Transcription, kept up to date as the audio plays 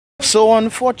So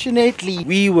unfortunately,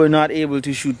 we were not able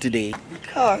to shoot today.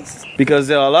 Because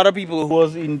there are a lot of people who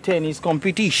was in tennis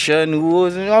competition, who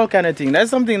was in all kind of things. That's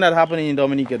something that happened in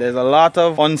Dominica. There's a lot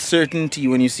of uncertainty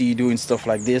when you see you doing stuff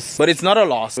like this. But it's not a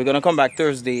loss. We're gonna come back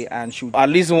Thursday and shoot at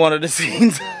least one of the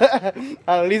scenes.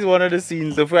 At least one of the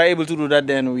scenes. So if we're able to do that,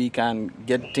 then we can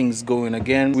get things going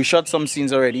again. We shot some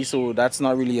scenes already, so that's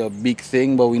not really a big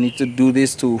thing. But we need to do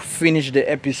this to finish the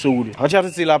episode. What do you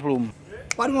have to say, La Plume?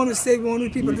 What do you want to say? We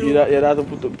want people to do? You have to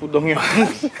put down your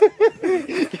hand.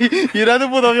 You have to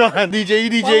put down your hand. DJ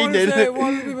then. We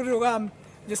want people to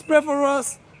just pray for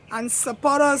us and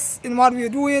support us in what we're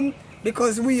doing,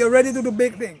 because we are ready to do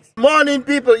big things. Morning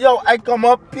people, yo, I come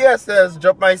up PSS,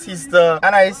 drop my sister,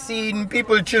 and I seen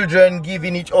people, children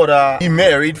giving each other the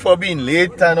merit for being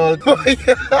late and all. Hey,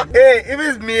 if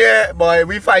it's me, boy,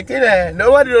 we fighting,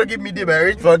 nobody will give me the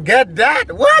merit. Forget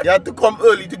that. What? You have to come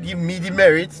early to give me the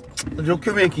merits. Joke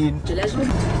you making.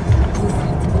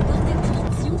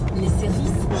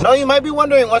 Now you might be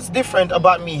wondering what's different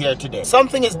about me here today.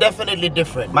 Something is definitely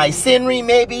different. My scenery,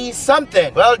 maybe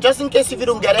something. Well, just in case if you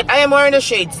don't get it, I am wearing the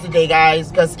shades today,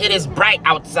 guys, because it is bright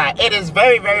outside. It is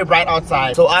very, very bright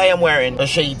outside. So I am wearing the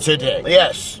shade today.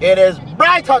 Yes, it is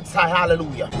bright outside.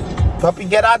 Hallelujah. Puppy,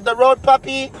 get out the road,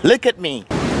 puppy. Look at me.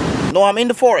 No, I'm in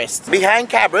the forest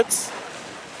behind cabrets.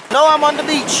 No, I'm on the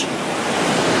beach.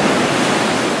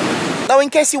 Now, in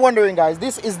case you're wondering, guys,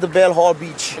 this is the Bell Hall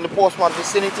Beach in the Portsmouth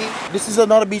vicinity. This is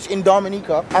another beach in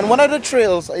Dominica. And one of the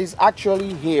trails is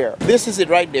actually here. This is it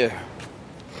right there.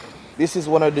 This is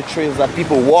one of the trails that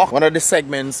people walk, one of the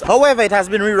segments. However, it has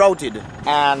been rerouted.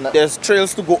 And there's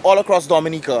trails to go all across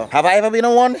Dominica. Have I ever been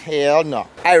on one? Hell no.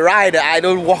 I ride, I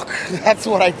don't walk. That's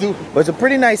what I do. But it's a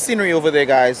pretty nice scenery over there,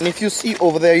 guys. And if you see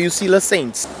over there, you see La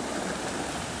Saints.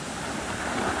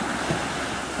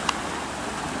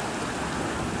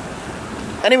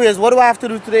 Anyways, what do I have to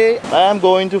do today? I am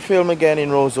going to film again in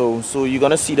Roseau, so you're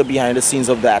gonna see the behind the scenes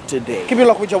of that today. Keep it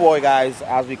locked with your boy, guys,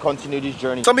 as we continue this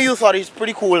journey. Some of you thought it's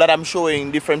pretty cool that I'm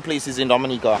showing different places in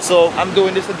Dominica, so I'm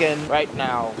doing this again right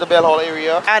now. The Bell Hall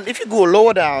area, and if you go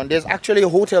lower down, there's actually a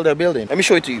hotel they're building. Let me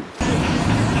show it to you.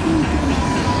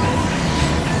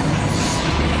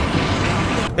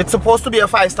 It's supposed to be a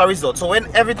 5-star resort, so when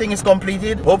everything is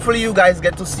completed, hopefully you guys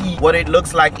get to see what it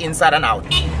looks like inside and out.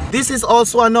 This is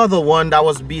also another one that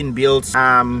was being built,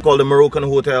 called the Moroccan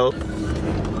Hotel.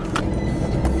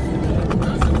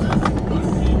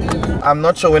 I'm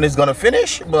not sure when it's gonna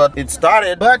finish, but it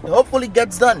started, but hopefully it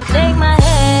gets done. Take my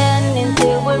hand and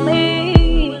sit with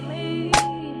me.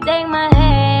 Take my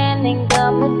hand and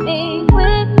come with me.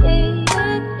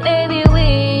 Baby,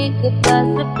 we could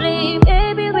possibly,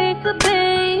 baby, we could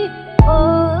be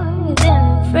boys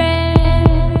and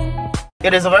friends.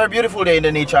 It is a very beautiful day in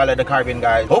the nature island of the Caribbean,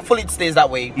 guys. Hopefully it stays that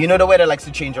way. You know the weather likes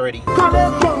to change already.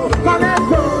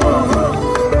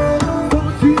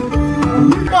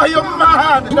 Oh, you're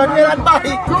mad! Don't hear that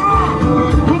bike!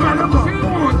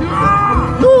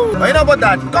 Oh, you know about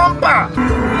that? Compa!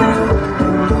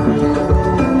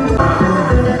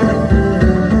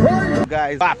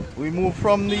 Guys, back. We moved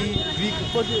from the vehicle,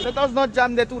 but let us not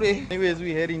jam there today. Anyways,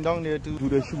 we're heading down there to do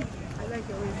the shoot. I like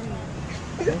your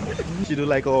regime. She do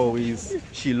like always.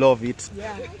 She love it.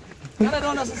 Yeah. I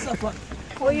don't know suffer.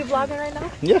 Oh, you vlogging right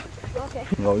now? Yeah. Okay.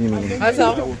 What do you mean? That's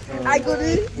how. I could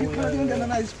eat. You couldn't get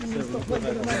an ice cream and stuff like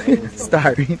that.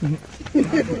 Starring.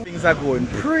 Things are going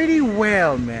pretty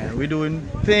well, man. We're doing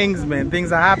things, man.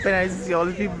 Things are happening. I see all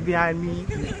the people behind me,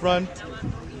 in front.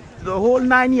 The whole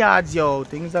 9 yards, yo.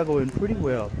 Things are going pretty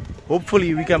well.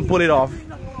 Hopefully we can pull it off.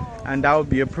 And that would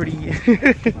be a pretty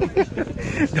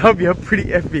that would be a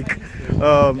pretty epic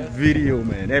video,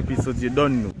 man. Episodes you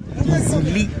don't know.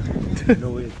 Easily. No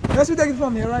way. Let's take it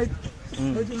from here, right?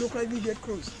 But you look like we get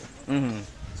close.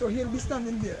 So he'll be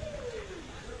standing there.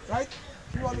 Right?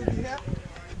 You want to be here?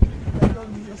 Then you'll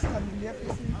be just standing there.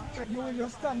 You will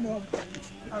just stand up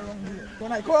around here.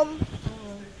 When I come,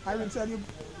 I will tell you,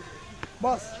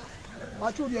 boss,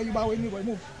 what should you buy with me, boy?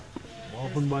 Move.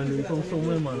 You come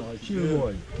somewhere, man. Chill,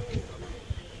 boy.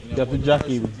 You have to jack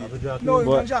him. No, you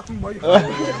can't jack me, boy.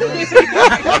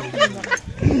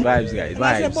 Vibes, guys.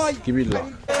 Vibes. Keep it low.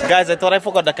 Guys, I thought I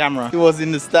forgot the camera. It was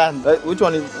in the stand. Which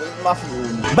one is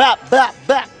Matthew? Back.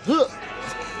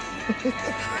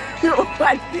 You're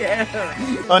right there.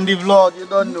 On the vlog, you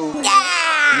don't know.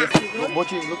 Yeah!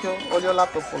 But you look on your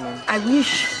laptop for me. I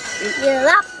wish. Your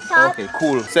laptop. Okay,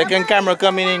 cool. Second camera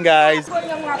coming in, guys.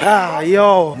 Ah,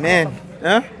 yo, man.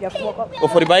 Huh? You have to walk up. Oh,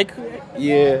 for the bike?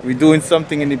 Yeah, we're doing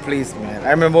something in the place, man.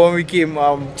 I remember when we came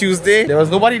Tuesday, there was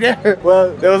nobody there.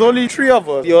 Well, there was only 3 of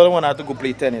us. The other one had to go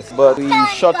play tennis. But we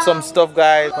shot some stuff,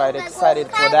 guys. Quite excited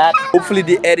for that. Hopefully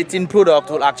the editing product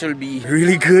will actually be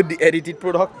really good. The edited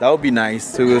product. That would be nice.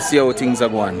 So we'll see how things are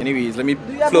going. Anyways, let me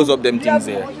close up them things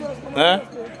there. Huh?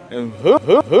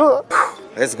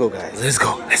 Let's go, guys. Let's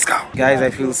go. Let's go. Guys, I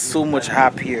feel so much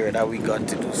happier that we got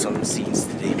to do some scenes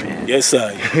today, man. Yes,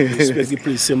 sir. Respect the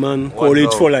place, man.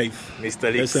 College for life.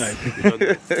 Mystelics.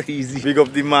 Yes, sir. Easy. Big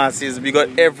up the masses. Big up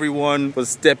everyone for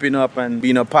stepping up and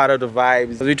being a part of the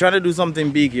vibes. We're trying to do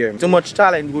something big here. Too much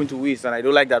talent going to waste, and I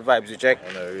don't like that vibes, you check?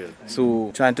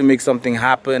 So trying to make something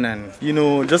happen and, you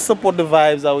know, just support the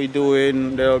vibes that we're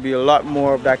doing. There'll be a lot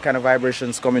more of that kind of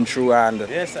vibrations coming through, and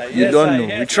you don't know.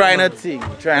 We're trying a thing.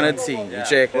 We're trying a thing. You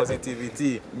check?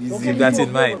 Positivity. Keep that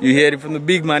in mind. You heard it from the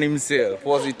big man himself.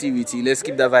 Positivity. Let's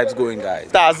keep that vibes going, guys.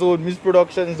 Star Zone, Miss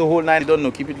Productions, the whole 9. You don't know.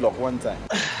 Keep it locked one time.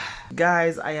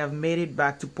 Guys, I have made it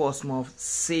back to Portsmouth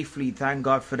safely. Thank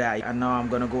God for that. And now I'm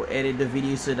gonna go edit the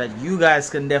video so that you guys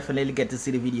can definitely get to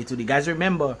see the video today. Guys,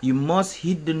 remember, you must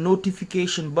hit the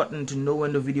notification button to know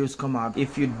when the videos come out.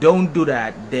 If you don't do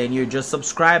that, then you just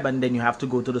subscribe and then you have to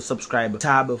go to the subscribe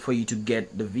tab for you to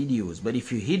get the videos. But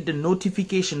if you hit the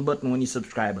notification button when you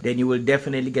subscribe, then you will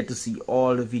definitely get to see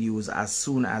all the videos as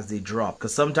soon as they drop.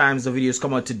 Because sometimes the videos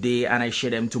come out today and I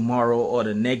share them tomorrow or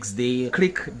the next day.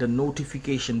 Click the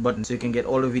notification button so you can get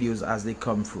all the videos as they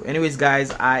come through. Anyways, guys,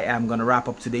 I am gonna wrap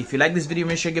up today. If you like this video,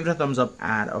 make sure you give it a thumbs up,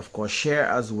 and of course share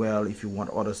as well if you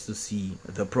want others to see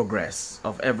the progress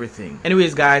of everything.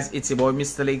 Anyways, guys, it's your boy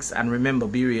Mystelics, and remember,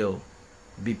 be real,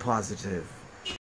 be positive.